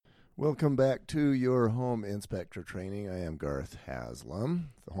Welcome back to your home inspector training. I am Garth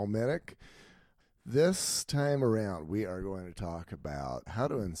Haslam, the home medic. This time around, we are going to talk about how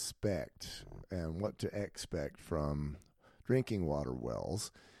to inspect and what to expect from drinking water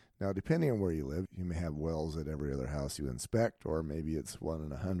wells. Now, depending on where you live, you may have wells at every other house you inspect, or maybe it's 1 in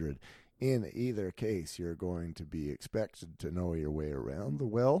 100. In either case, you're going to be expected to know your way around the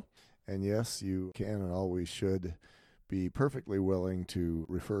well. And yes, you can and always should be perfectly willing to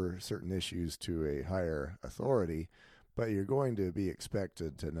refer certain issues to a higher authority, but you're going to be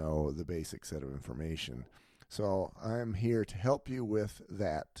expected to know the basic set of information. So I'm here to help you with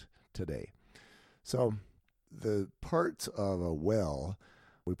that today. So the parts of a well,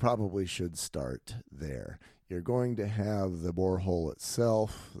 we probably should start there. You're going to have the borehole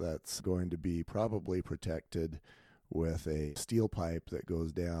itself that's going to be probably protected with a steel pipe that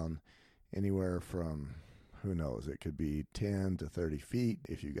goes down anywhere from, who knows, it could be 10 to 30 feet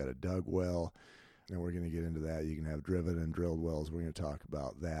if you've got a dug well. And we're going to get into that. You can have driven and drilled wells. We're going to talk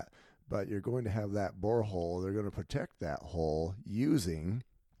about that. But you're going to have that borehole. They're going to protect that hole using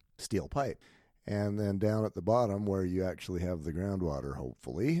steel pipe. And then down at the bottom where you actually have the groundwater,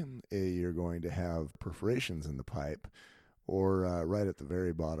 hopefully, you're going to have perforations in the pipe. Or right at the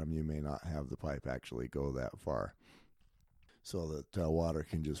very bottom, you may not have the pipe actually go that far, so that water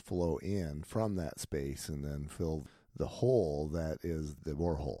can just flow in from that space and then fill the hole that is the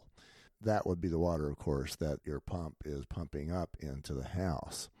borehole. That would be the water, of course, that your pump is pumping up into the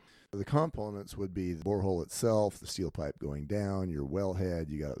house. The components would be the borehole itself, the steel pipe going down, your wellhead.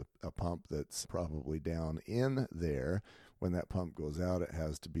 You got a pump that's probably down in there. When that pump goes out, it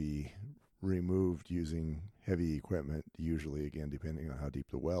has to be removed using heavy equipment, usually, again, depending on how deep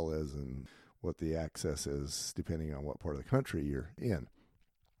the well is and what the access is, depending on what part of the country you're in.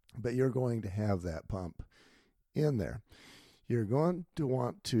 But you're going to have that pump in there. You're going to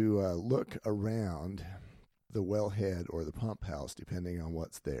want to look around the wellhead or the pump house, depending on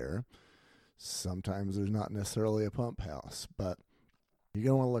what's there. Sometimes there's not necessarily a pump house, but you're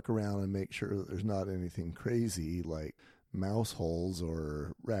going to want to look around and make sure that there's not anything crazy like mouse holes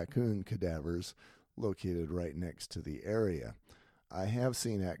or raccoon cadavers located right next to the area. I have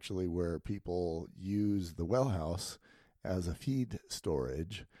seen actually where people use the well house as a feed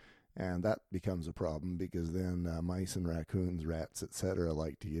storage, and that becomes a problem because then mice and raccoons, rats, etc.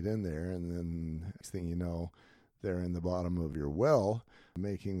 like to get in there, and then next thing you know, they're in the bottom of your well,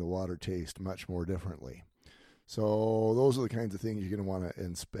 making the water taste much more differently. So those are the kinds of things you're going to want to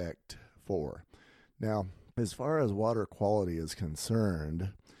inspect for. Now, as far as water quality is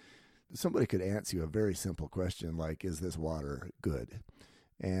concerned, somebody could answer you a very simple question like, is this water good?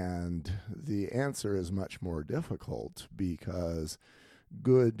 And the answer is much more difficult because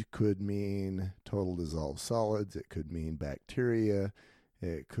good could mean total dissolved solids. It could mean bacteria.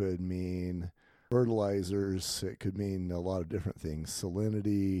 It could mean fertilizers. It could mean a lot of different things.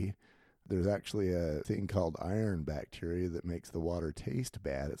 Salinity. There's actually a thing called iron bacteria that makes the water taste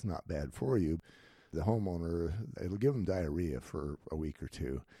bad. It's not bad for you. The homeowner, it'll give them diarrhea for a week or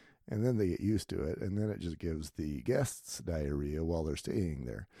two. And then they get used to it, and then it just gives the guests diarrhea while they're staying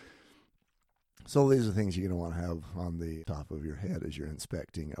there. So these are things you're going to want to have on the top of your head as you're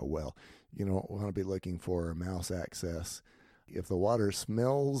inspecting a well. You don't want to be looking for mouse access. If the water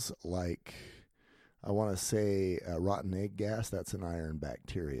smells like, I want to say, rotten egg gas, that's an iron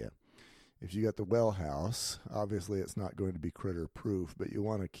bacteria. If you got the well house, obviously it's not going to be critter proof, but you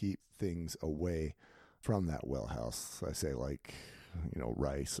want to keep things away from that well house. I say like,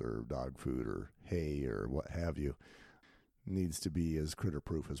 rice or dog food or hay or what have you needs to be as critter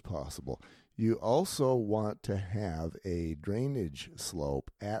proof as possible. You also want to have a drainage slope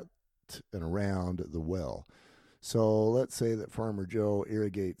at and around the well. So let's say that Farmer Joe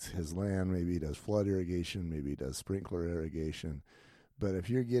irrigates his land. Maybe he does flood irrigation, maybe he does sprinkler irrigation. But if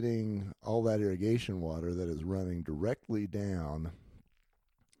you're getting all that irrigation water that is running directly down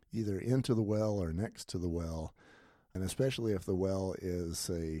either into the well or next to the well, and especially if the well is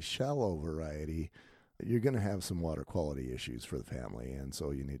a shallow variety, you're going to have some water quality issues for the family, and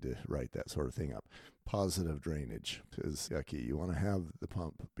so you need to write that sort of thing up. Positive drainage is key. You want to have the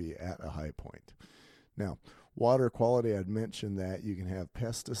pump be at a high point. Now, water quality, I'd mentioned that you can have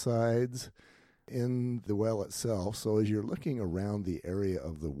pesticides in the well itself. So as you're looking around the area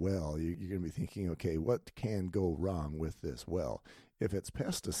of the well, you're going to be thinking, okay, what can go wrong with this well? If it's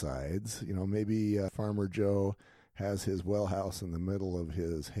pesticides, maybe Farmer Joe has his well house in the middle of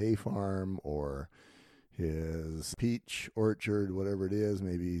his hay farm or his peach orchard, whatever it is.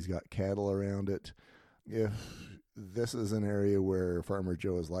 Maybe he's got cattle around it. If this is an area where Farmer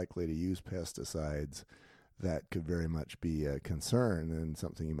Joe is likely to use pesticides, that could very much be a concern and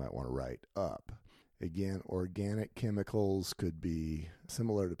something you might want to write up. Again, organic chemicals could be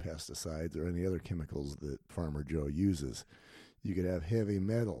similar to pesticides or any other chemicals that Farmer Joe uses. You could have heavy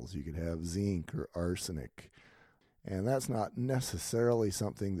metals, you could have zinc or arsenic, and that's not necessarily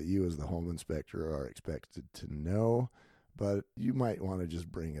something that you as the home inspector are expected to know, but you might want to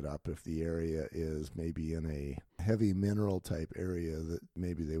just bring it up if the area is maybe in a heavy mineral type area that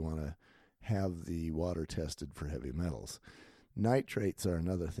maybe they want to have the water tested for heavy metals. Nitrates are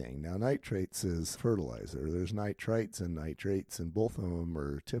another thing. Now, nitrates is fertilizer. There's nitrites and nitrates, and both of them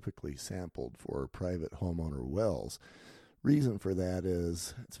are typically sampled for private homeowner wells. Reason for that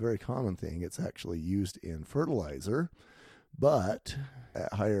is it's a very common thing. It's actually used in fertilizer, but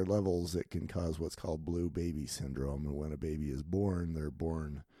at higher levels it can cause what's called blue baby syndrome. And when a baby is born, they're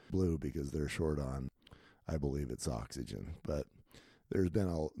born blue because they're short on, I believe it's oxygen. But there's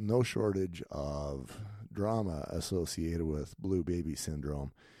been no shortage of drama associated with blue baby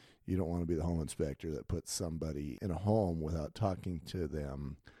syndrome. You don't want to be the home inspector that puts somebody in a home without talking to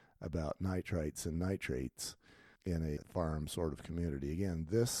them about nitrites and nitrates in a farm sort of community. Again,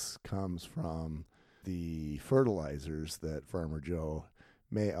 this comes from the fertilizers that Farmer Joe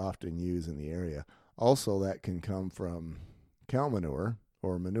may often use in the area. Also, that can come from cow manure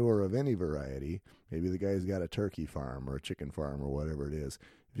or manure of any variety. Maybe the guy's got a turkey farm or a chicken farm or whatever it is.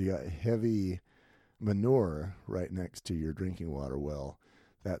 If you got heavy manure right next to your drinking water well,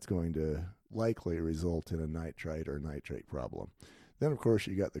 that's going to likely result in a nitrite or nitrate problem. Then, of course,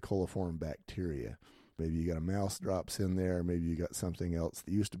 you got the coliform bacteria. Maybe you got a mouse drops in there. Maybe you got something else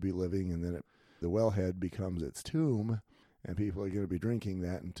that used to be living, and then the wellhead becomes its tomb, and people are going to be drinking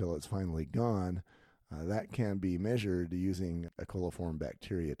that until it's finally gone. That can be measured using a coliform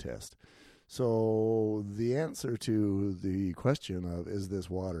bacteria test. So the answer to the question of is this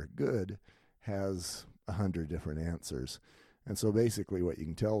water good has 100 different answers. And so basically what you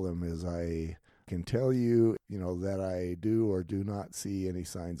can tell them is I can tell you, that I do or do not see any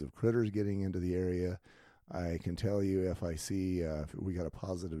signs of critters getting into the area. I can tell you if I see if we got a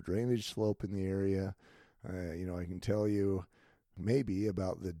positive drainage slope in the area. I can tell you maybe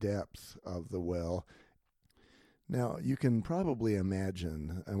about the depth of the well. Now, you can probably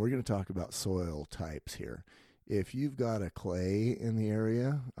imagine, and we're going to talk about soil types here. If you've got a clay in the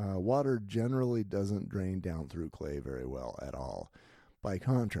area, water generally doesn't drain down through clay very well at all. By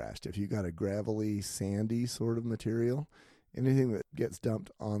contrast, if you've got a gravelly, sandy sort of material, anything that gets dumped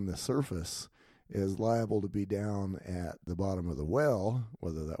on the surface is liable to be down at the bottom of the well,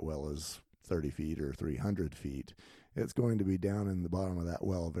 whether that well is 30 feet or 300 feet. It's going to be down in the bottom of that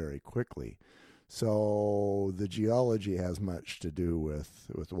well very quickly. So the geology has much to do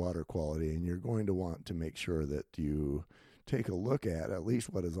with water quality, and you're going to want to make sure that you take a look at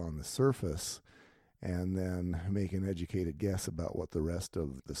least what is on the surface and then make an educated guess about what the rest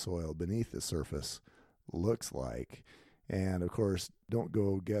of the soil beneath the surface looks like. And, of course, don't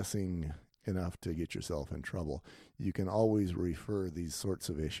go guessing enough to get yourself in trouble. You can always refer these sorts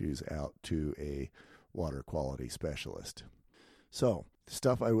of issues out to a water quality specialist. So,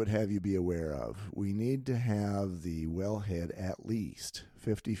 stuff I would have you be aware of. We need to have the wellhead at least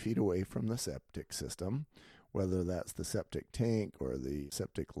 50 feet away from the septic system, whether that's the septic tank or the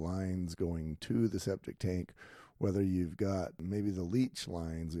septic lines going to the septic tank, whether you've got maybe the leach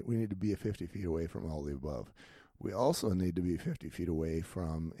lines. We need to be 50 feet away from all the above. We also need to be 50 feet away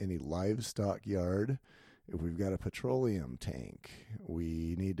from any livestock yard. If we've got a petroleum tank,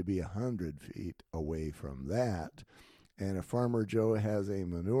 we need to be 100 feet away from that. And if Farmer Joe has a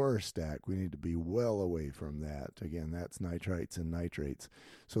manure stack, we need to be well away from that. Again, that's nitrites and nitrates.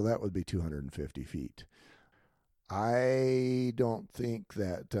 So that would be 250 feet. I don't think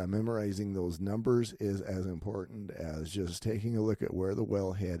that memorizing those numbers is as important as just taking a look at where the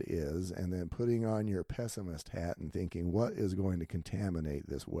wellhead is and then putting on your pessimist hat and thinking, what is going to contaminate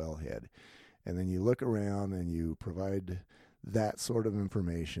this wellhead? And then you look around and you provide that sort of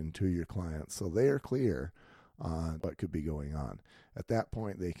information to your clients so they are clear on what could be going on. At that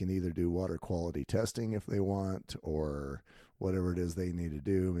point, they can either do water quality testing if they want, or whatever it is they need to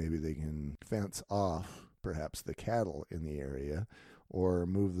do. Maybe they can fence off perhaps the cattle in the area or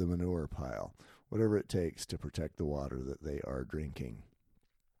move the manure pile, whatever it takes to protect the water that they are drinking.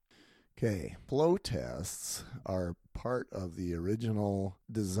 Okay, flow tests are part of the original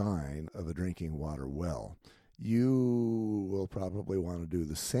design of a drinking water well. You will probably want to do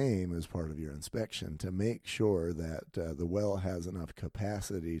the same as part of your inspection to make sure that the well has enough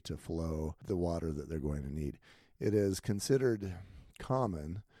capacity to flow the water that they're going to need. It is considered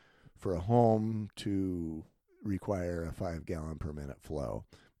common for a home to require a 5 gallon per minute flow.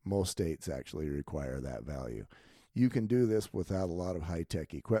 Most states actually require that value. You can do this without a lot of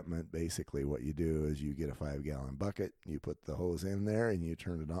high-tech equipment. Basically, what you do is you get a 5-gallon bucket, you put the hose in there, and you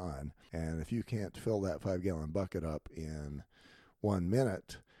turn it on. And if you can't fill that 5-gallon bucket up in 1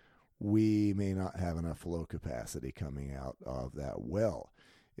 minute, we may not have enough flow capacity coming out of that well.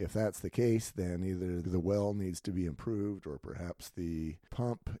 If that's the case, then either the well needs to be improved or perhaps the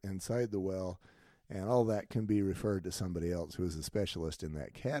pump inside the well, and all that can be referred to somebody else who is a specialist in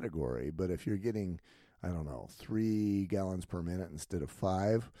that category. But if you're getting, 3 gallons per minute instead of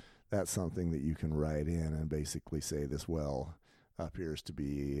 5, that's something that you can write in and basically say this well appears to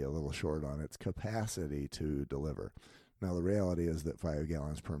be a little short on its capacity to deliver. Now, the reality is that 5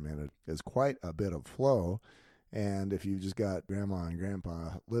 gallons per minute is quite a bit of flow, and if you've just got grandma and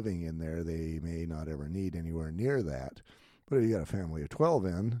grandpa living in there, they may not ever need anywhere near that. But if you got a family of 12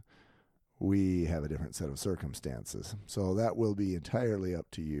 in, we have a different set of circumstances. So that will be entirely up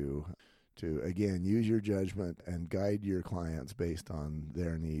to you to, again, use your judgment and guide your clients based on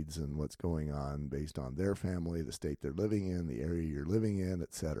their needs and what's going on, based on their family, the state they're living in, the area you're living in,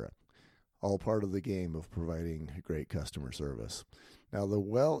 etc. All part of the game of providing great customer service. Now, the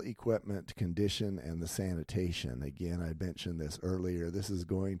well equipment condition and the sanitation, again, I mentioned this earlier, this is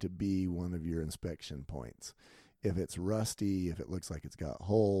going to be one of your inspection points. If it's rusty, if it looks like it's got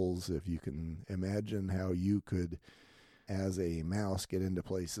holes, if you can imagine how you could, as a mouse, get into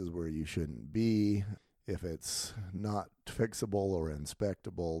places where you shouldn't be, if it's not fixable or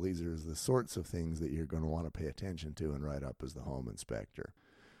inspectable, these are the sorts of things that you're going to want to pay attention to and write up as the home inspector.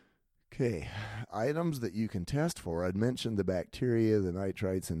 Okay, items that you can test for. I'd mentioned the bacteria, the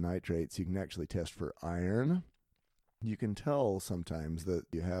nitrites and nitrates. You can actually test for iron. You can tell sometimes that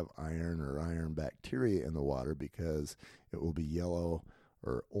you have iron or iron bacteria in the water because it will be yellow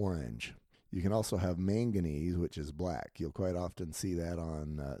or orange. You can also have manganese, which is black. You'll quite often see that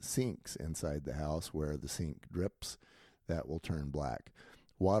on sinks inside the house where the sink drips. That will turn black.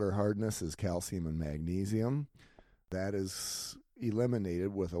 Water hardness is calcium and magnesium. That is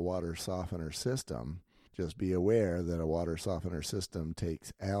eliminated with a water softener system. Just be aware that a water softener system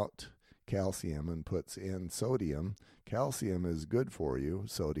takes out calcium and puts in sodium. Calcium is good for you,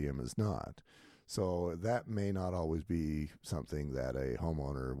 sodium is not. So that may not always be something that a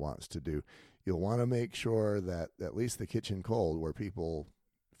homeowner wants to do. You'll want to make sure that at least the kitchen cold, where people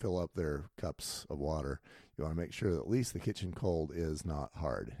fill up their cups of water, you want to make sure that at least the kitchen cold is not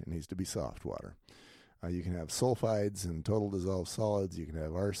hard. It needs to be soft water. You can have sulfides and total dissolved solids. You can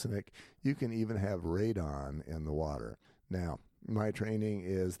have arsenic. You can even have radon in the water. Now, my training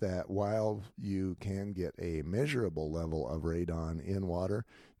is that while you can get a measurable level of radon in water,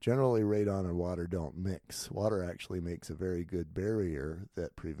 generally radon and water don't mix. Water actually makes a very good barrier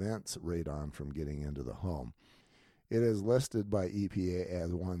that prevents radon from getting into the home. It is listed by EPA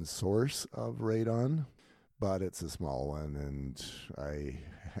as one source of radon, but it's a small one, and I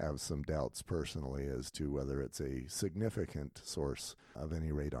have some doubts personally as to whether it's a significant source of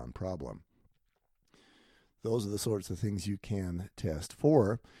any radon problem. Those are the sorts of things you can test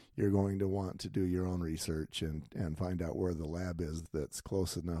for. You're going to want to do your own research and find out where the lab is that's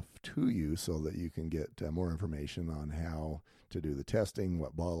close enough to you so that you can get more information on how to do the testing,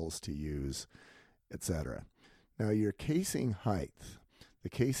 what bottles to use, etc. Now, your casing height. The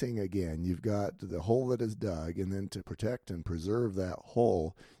casing, again, you've got the hole that is dug, and then to protect and preserve that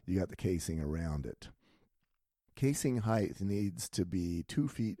hole, you got the casing around it. Casing height needs to be 2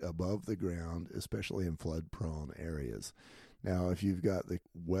 feet above the ground, especially in flood-prone areas. Now, if you've got the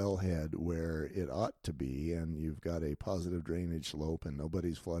wellhead where it ought to be, and you've got a positive drainage slope and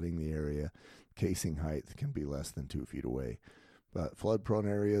nobody's flooding the area, casing height can be less than 2 feet away. But flood-prone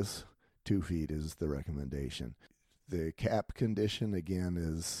areas, 2 feet is the recommendation. The cap condition, again,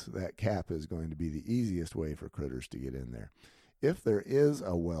 is that cap is going to be the easiest way for critters to get in there. If there is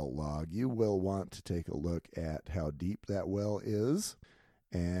a well log, you will want to take a look at how deep that well is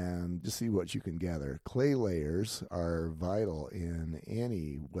and just see what you can gather. Clay layers are vital in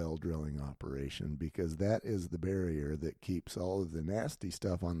any well drilling operation because that is the barrier that keeps all of the nasty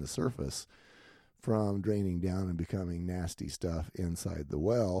stuff on the surface from draining down and becoming nasty stuff inside the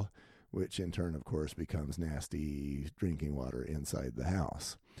well, which in turn, of course, becomes nasty drinking water inside the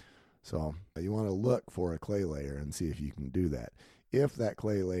house. So you want to look for a clay layer and see if you can do that. If that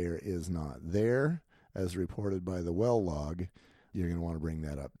clay layer is not there, as reported by the well log, you're going to want to bring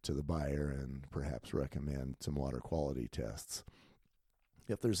that up to the buyer and perhaps recommend some water quality tests.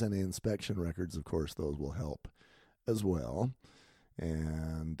 If there's any inspection records, of course, those will help as well,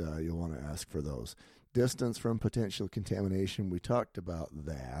 and you'll want to ask for those. Distance from potential contamination, we talked about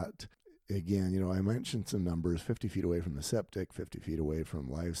that. again, I mentioned some numbers: 50 feet away from the septic, 50 feet away from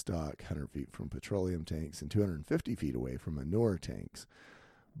livestock, 100 feet from petroleum tanks, and 250 feet away from manure tanks.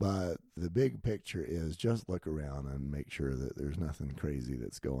 But the big picture is just look around and make sure that there's nothing crazy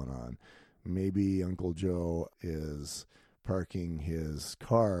that's going on. Maybe Uncle Joe is parking his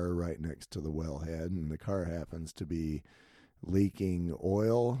car right next to the wellhead, and the car happens to be leaking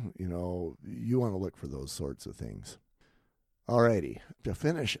oil. You want to look for those sorts of things. Alrighty, to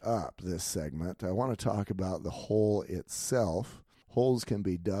finish up this segment, I want to talk about the hole itself. Holes can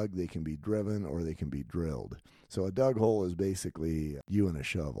be dug, they can be driven, or they can be drilled. So a dug hole is basically you and a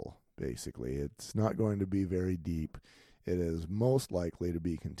shovel, basically. It's not going to be very deep. It is most likely to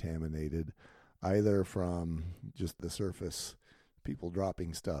be contaminated either from just the surface, people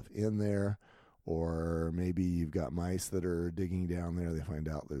dropping stuff in there, or maybe you've got mice that are digging down there. They find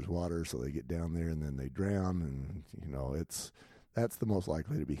out there's water, so they get down there and then they drown, and that's the most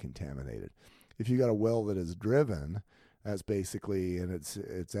likely to be contaminated. If you got a well that is driven, that's basically, and it's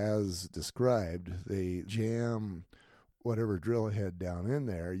as described, they jam whatever drill head down in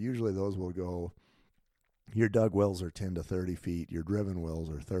there. Usually those will go, your dug wells are 10 to 30 feet, your driven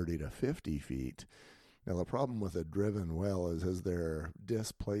wells are 30 to 50 feet. Now, the problem with a driven well is as they're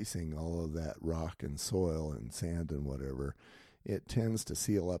displacing all of that rock and soil and sand and whatever, it tends to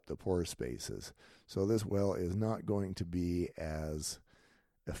seal up the pore spaces. So this well is not going to be as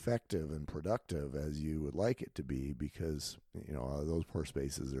effective and productive as you would like it to be, because those pore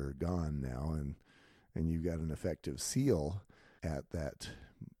spaces are gone now, and you've got an effective seal at that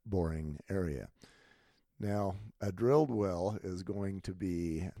boring area. Now, a drilled well is going to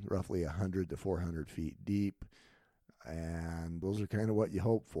be roughly 100 to 400 feet deep, and those are kind of what you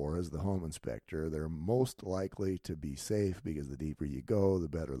hope for as the home inspector. They're most likely to be safe because the deeper you go, the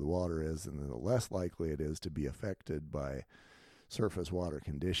better the water is, and the less likely it is to be affected by surface water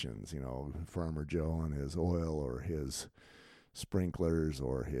conditions, Farmer Joe and his oil or his sprinklers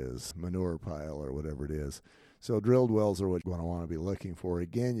or his manure pile or whatever it is. So drilled wells are what you're going to want to be looking for.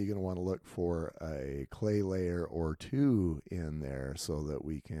 Again, you're going to want to look for a clay layer or two in there so that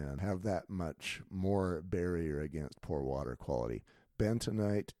we can have that much more barrier against poor water quality.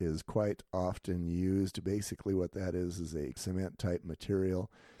 Bentonite is quite often used. Basically what that is a cement-type material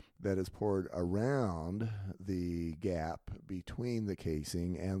that is poured around the gap between the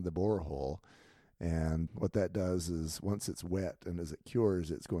casing and the borehole. And what that does is once it's wet and as it cures,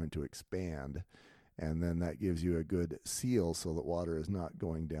 it's going to expand. And then that gives you a good seal so that water is not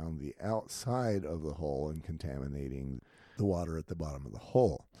going down the outside of the hole and contaminating the water at the bottom of the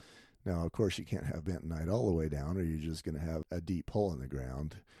hole. Now, of course, you can't have bentonite all the way down, or you're just going to have a deep hole in the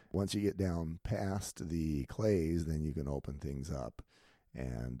ground. Once you get down past the clays, then you can open things up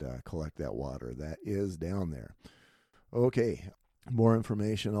and collect that water that is down there. Okay, more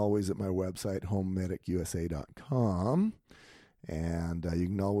information always at my website, homemedicusa.com. And you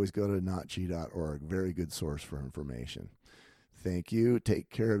can always go to notchi.org. Very good source for information. Thank you.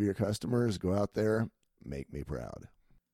 Take care of your customers. Go out there. Make me proud.